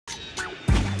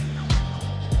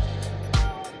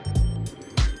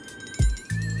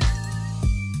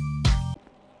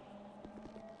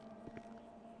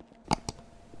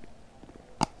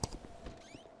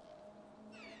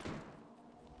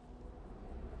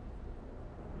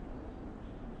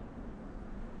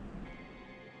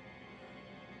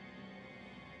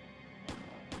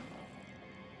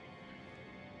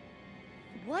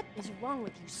What is wrong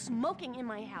with you, smoking in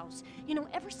my house? You know,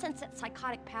 ever since that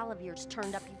psychotic pal of yours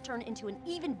turned up, you've turned into an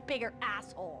even bigger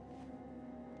asshole.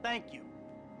 Thank you.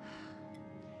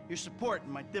 Your support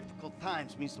in my difficult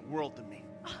times means the world to me.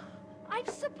 I've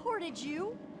supported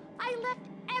you. I left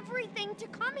everything to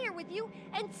come here with you,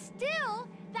 and still,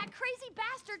 that crazy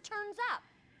bastard turns up.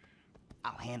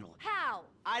 I'll handle it. How?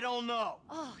 I don't know.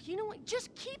 Oh, you know what?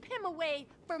 Just keep him away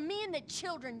from me and the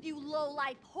children, you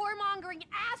low-life, whoremongering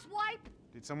asswipe!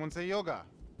 Did someone say yoga?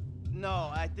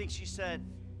 No, I think she said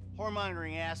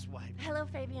whoremongering asswipe. Hello,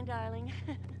 Fabian, darling.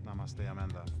 Namaste,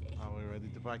 Amanda. Are we ready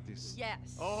to practice?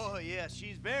 Yes. Oh, yeah,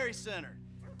 she's very centered.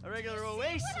 A regular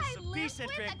oasis of peace and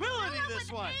tranquility,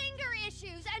 this one. Anger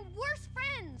issues and worse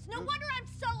friends. No wonder I'm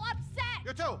so upset.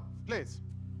 You too, please.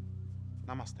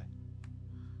 Namaste.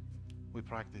 We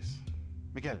practice.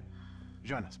 Miguel,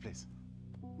 join us, please.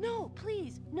 No,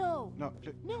 please, no. No,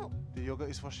 No. the yoga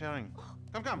is for sharing.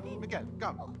 Come, Miguel,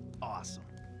 come. Awesome.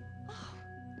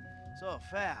 So,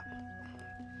 Fab,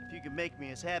 if you can make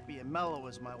me as happy and mellow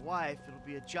as my wife, it'll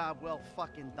be a job well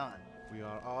fucking done. We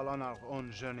are all on our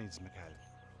own journeys, Miguel.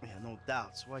 Yeah, no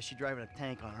doubts. Why is she driving a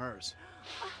tank on hers?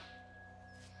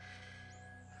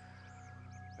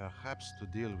 Perhaps to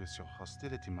deal with your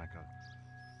hostility, Michael.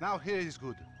 Now here is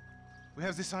good. We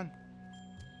have the sun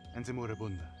and the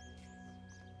moribunda.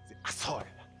 The asshole.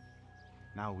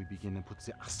 Now we begin and put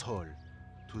the asshole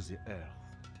to the earth.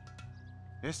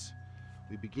 Yes,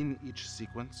 we begin each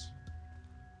sequence.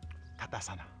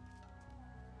 Tadasana.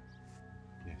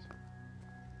 Yes.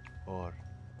 Or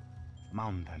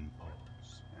mountain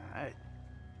pose. All right.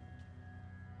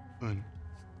 1,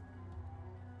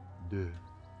 2,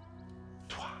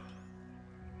 3.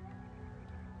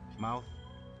 Mouth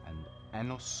and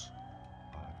anus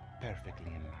are perfectly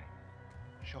in line.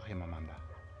 Show him, Amanda.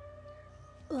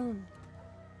 1,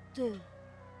 2, 3.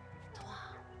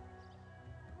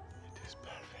 It is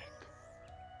perfect.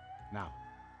 Now,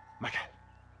 Michael.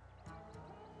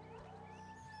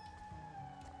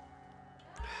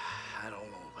 I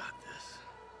don't know about this.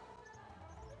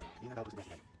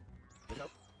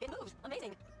 It moves.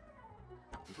 Amazing.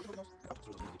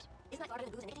 Isn't that harder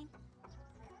than booze and nicotine?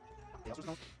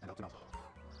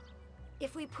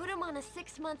 If we put him on a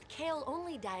 6-month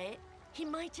kale-only diet, he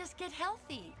might just get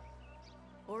healthy.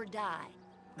 Or die.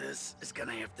 This is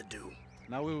gonna have to do.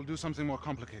 Now we will do something more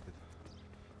complicated.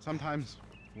 Sometimes,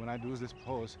 when I do this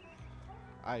pose,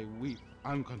 I weep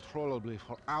uncontrollably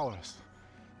for hours.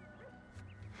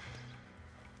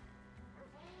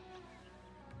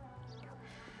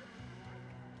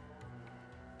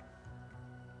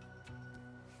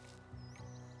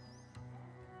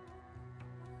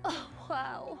 Oh,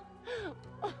 wow.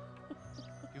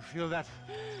 You feel that?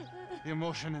 The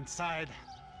emotion inside.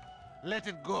 Let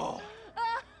it go.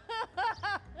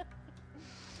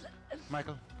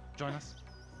 Michael, join us.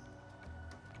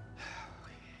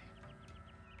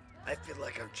 I feel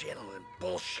like I'm channeling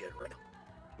bullshit right now.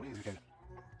 Breathe, Miguel.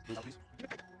 Breathe out, please.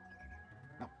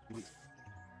 Now, you breathe.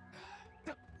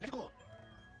 No, let it go.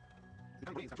 You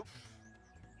can't breathe, can't you?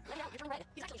 Let it out. You're turning red.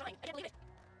 He's actually trying. I can't believe it.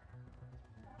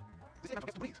 This is enough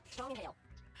to breathe. Strong inhale.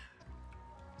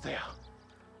 There.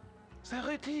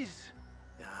 There it is.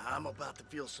 Yeah, I'm about to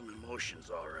feel some emotions,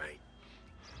 all right.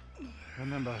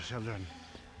 Remember, children,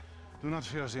 do not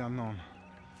fear the unknown.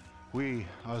 We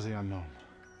are the unknown.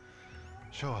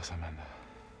 Show us, Amanda.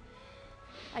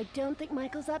 I don't think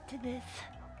Michael's up to this.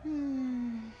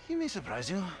 He may surprise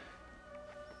you.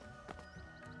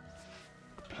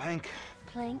 Plank.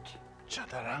 Plank.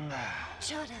 Chaturanga.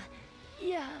 Chata.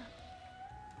 Yeah.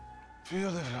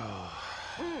 Feel the flow.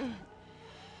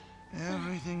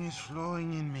 Everything is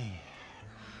flowing in me.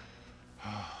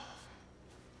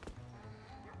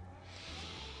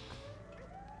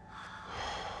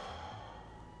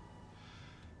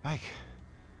 Mike,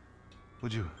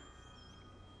 would you?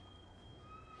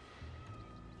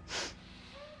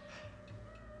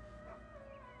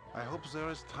 I hope there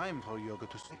is time for yoga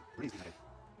to sleep. Breathe inside.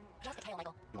 Just exhale,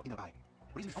 Michael. Your inner eye.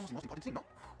 Breathing is almost the most important thing, no?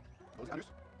 Close the anus.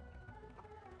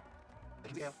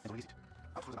 Take in the air and release it.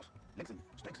 Out through the mouth. Lengthen,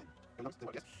 strengthen. Your lungs, they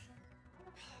work, yes?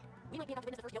 We might be about to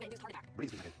witness the first yoga-induced heart attack.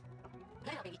 Breathe inside.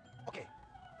 Let it out, baby. Okay.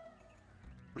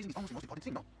 Breathing is almost the most important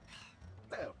thing, no?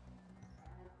 There.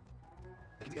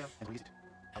 Take in the air and release it.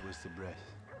 Out with the breath.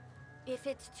 If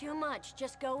it's too much,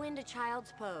 just go into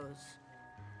child's pose.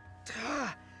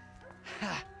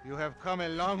 You have come a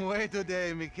long way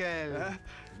today, Miguel.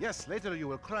 Yes, later you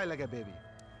will cry like a baby.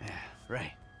 Yeah,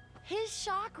 right. His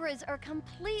chakras are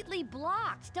completely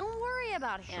blocked. Don't worry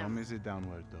about Show him. me the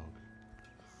downward dog.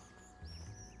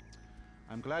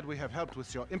 I'm glad we have helped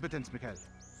with your impotence, Miguel.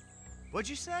 What'd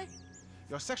you say?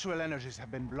 Your sexual energies have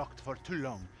been blocked for too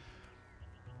long.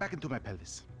 Back into my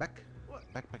pelvis. Back.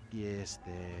 What? Back, back. Yes,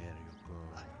 there you go.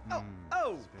 Oh, Mm,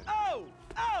 oh, it's very oh,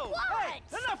 oh! What? Hey,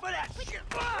 enough of that shit!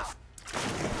 Ah!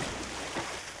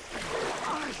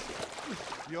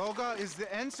 good. Yoga is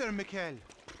the answer, Mikhail.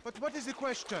 But what is the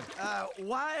question?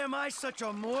 Why am I such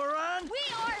a moron?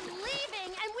 We are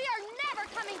leaving, and we are never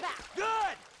coming back.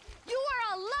 Good! You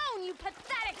are alone, you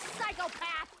pathetic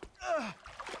psychopath.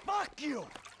 Fuck you!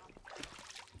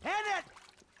 And that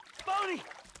phony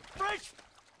French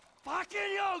fucking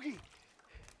yogi!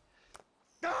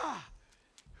 Ah!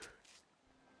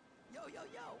 Yo,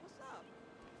 what's up?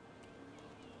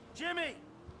 Jimmy,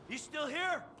 you still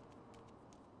here?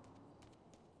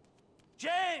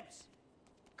 James!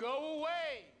 Go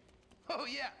away! Oh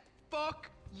yeah, fuck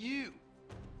you!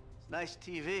 It's nice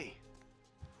TV. Did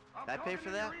I pay for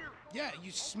that? Yeah,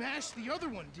 you smashed the other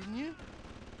one, didn't you?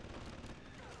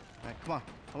 All right, come on.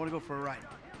 I want to go for a ride.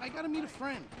 I gotta meet a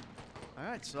friend. All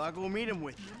right, so I'll go meet him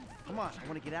with you. Come on, I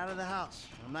want to get out of the house.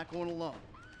 I'm not going alone.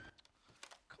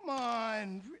 Come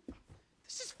on.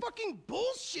 This is fucking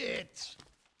bullshit!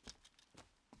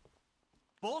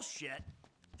 Bullshit?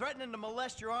 Threatening to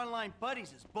molest your online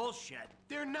buddies is bullshit.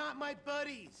 They're not my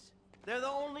buddies. They're the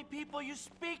only people you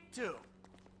speak to.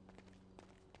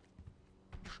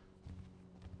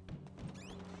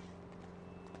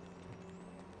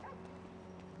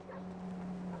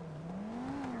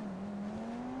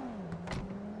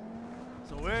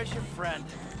 So where's your friend?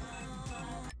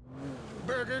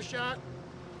 Burger shot.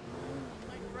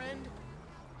 My friend.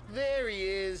 There he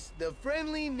is, the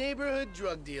friendly neighborhood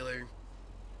drug dealer.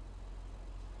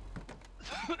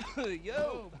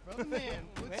 Yo, brother man,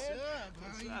 what's man? up?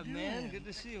 What's How up, you man? doing? Good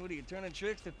to see you. What are you turning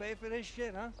tricks to pay for this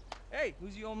shit, huh? Hey,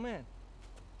 who's your old man?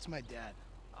 It's my dad.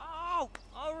 Oh,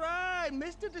 all right,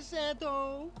 Mr.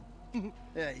 DeSanto.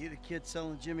 Yeah, you the kid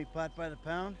selling Jimmy pot by the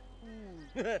pound?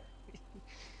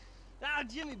 Ah,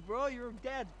 Jimmy, bro, your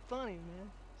dad's funny,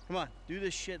 man. Come on, do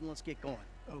this shit and let's get going.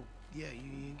 Oh, yeah,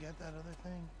 you got that other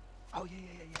thing? Oh,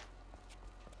 yeah.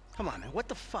 Come on, man, what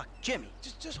the fuck? Jimmy!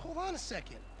 Just hold on a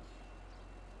second.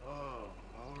 Oh,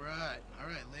 all right,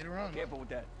 later on. Careful with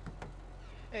that.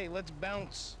 Hey, let's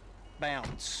bounce.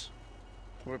 Bounce.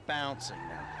 We're bouncing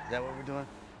now. Is that what we're doing?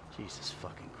 Jesus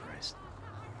fucking Christ.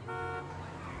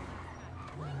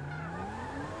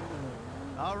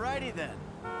 Alrighty then.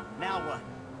 Now what?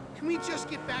 Can we just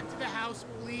get back to the house,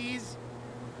 please?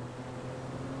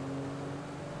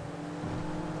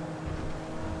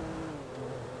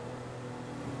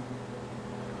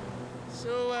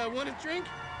 So, want a drink?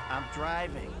 I'm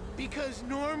driving. Because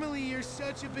normally you're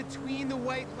such a between the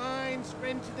white lines,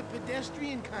 friend to the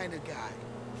pedestrian kind of guy.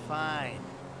 Fine.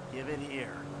 Give it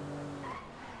here.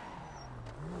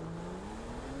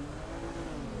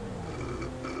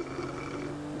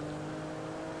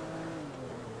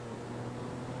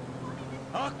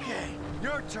 Okay,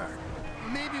 your turn.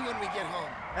 Maybe when we get home.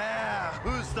 Ah,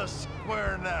 who's the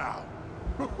square now?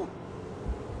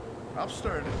 I'm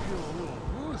starting to feel a little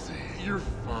woozy. You're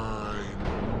fine.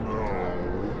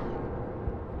 No.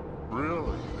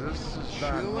 Really, this is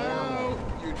not Chill normal. out.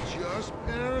 You're just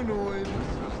paranoid.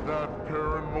 This is not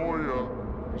paranoia.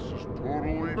 This is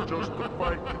totally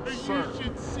justified concern. You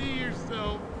should see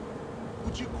yourself.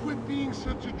 Would you quit being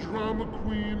such a drama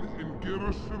queen and get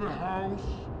us to the house?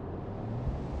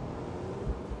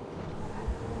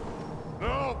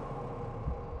 No!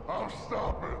 I'll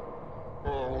stop it.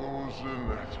 Oh, Losing,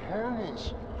 that's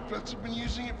harmless. Vets have been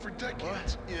using it for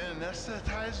decades. You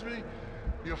anesthetize me?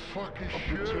 You fucking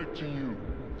I'm protecting you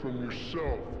from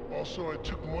yourself. Also, I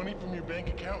took money from your bank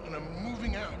account and I'm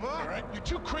moving out. All right? You're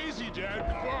too crazy, Dad.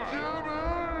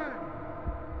 Goodbye.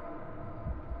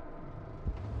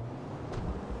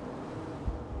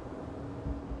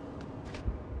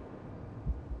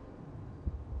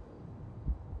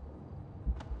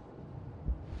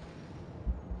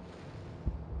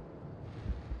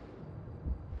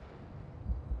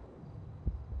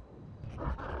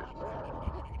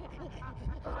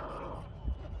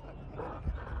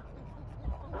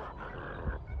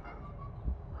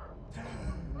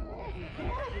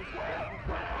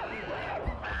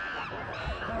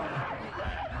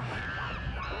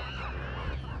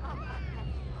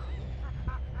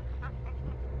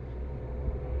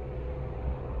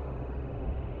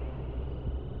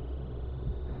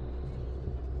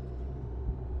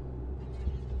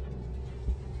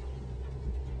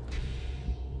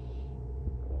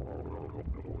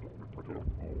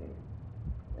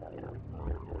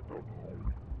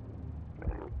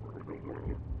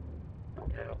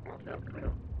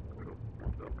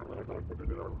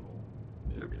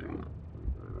 Jimmy!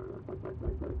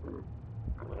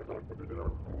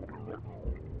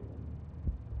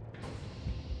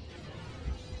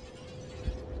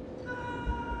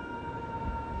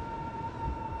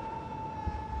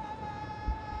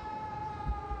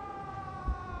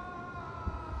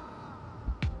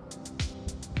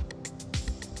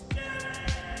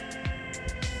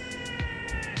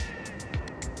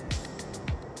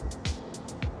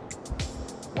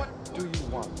 What do you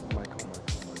want, Michael?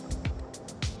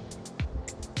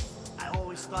 I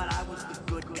always thought I was the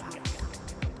good guy.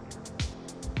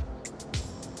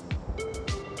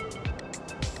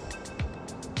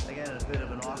 I got in a bit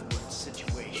of an awkward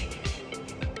situation.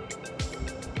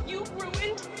 You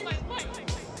ruined my life.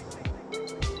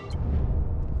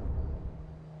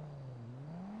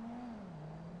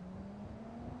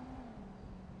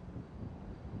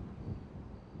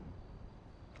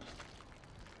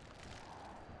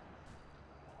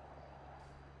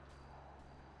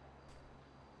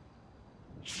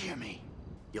 Jimmy,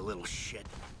 you little shit.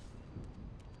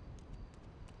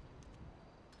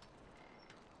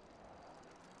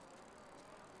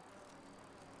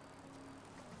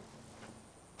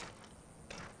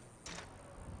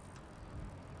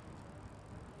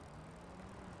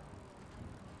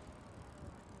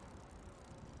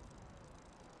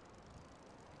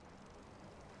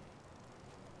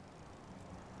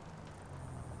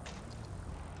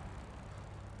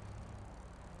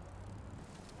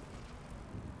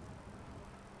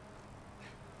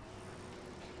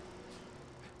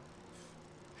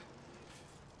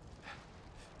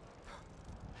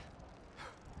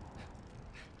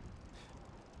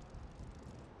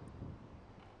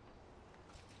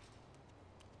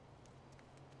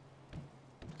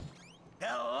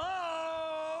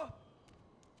 Hello?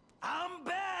 I'm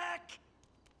back!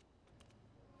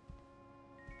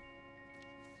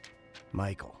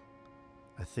 Michael,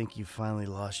 I think you finally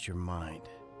lost your mind.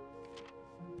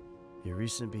 Your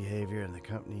recent behavior and the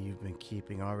company you've been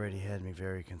keeping already had me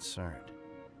very concerned.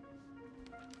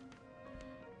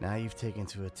 Now you've taken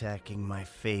to attacking my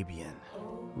Fabian,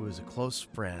 who is a close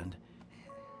friend,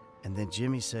 and then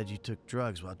Jimmy said you took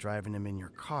drugs while driving him in your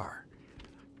car.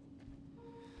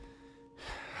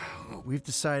 We've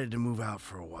decided to move out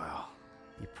for a while.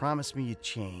 You promised me you'd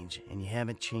change, and you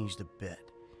haven't changed a bit.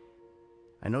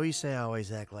 I know you say I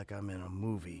always act like I'm in a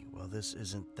movie. Well, this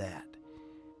isn't that.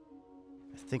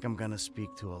 I think I'm gonna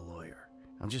speak to a lawyer.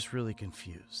 I'm just really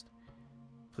confused.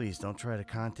 Please don't try to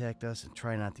contact us and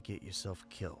try not to get yourself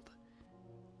killed.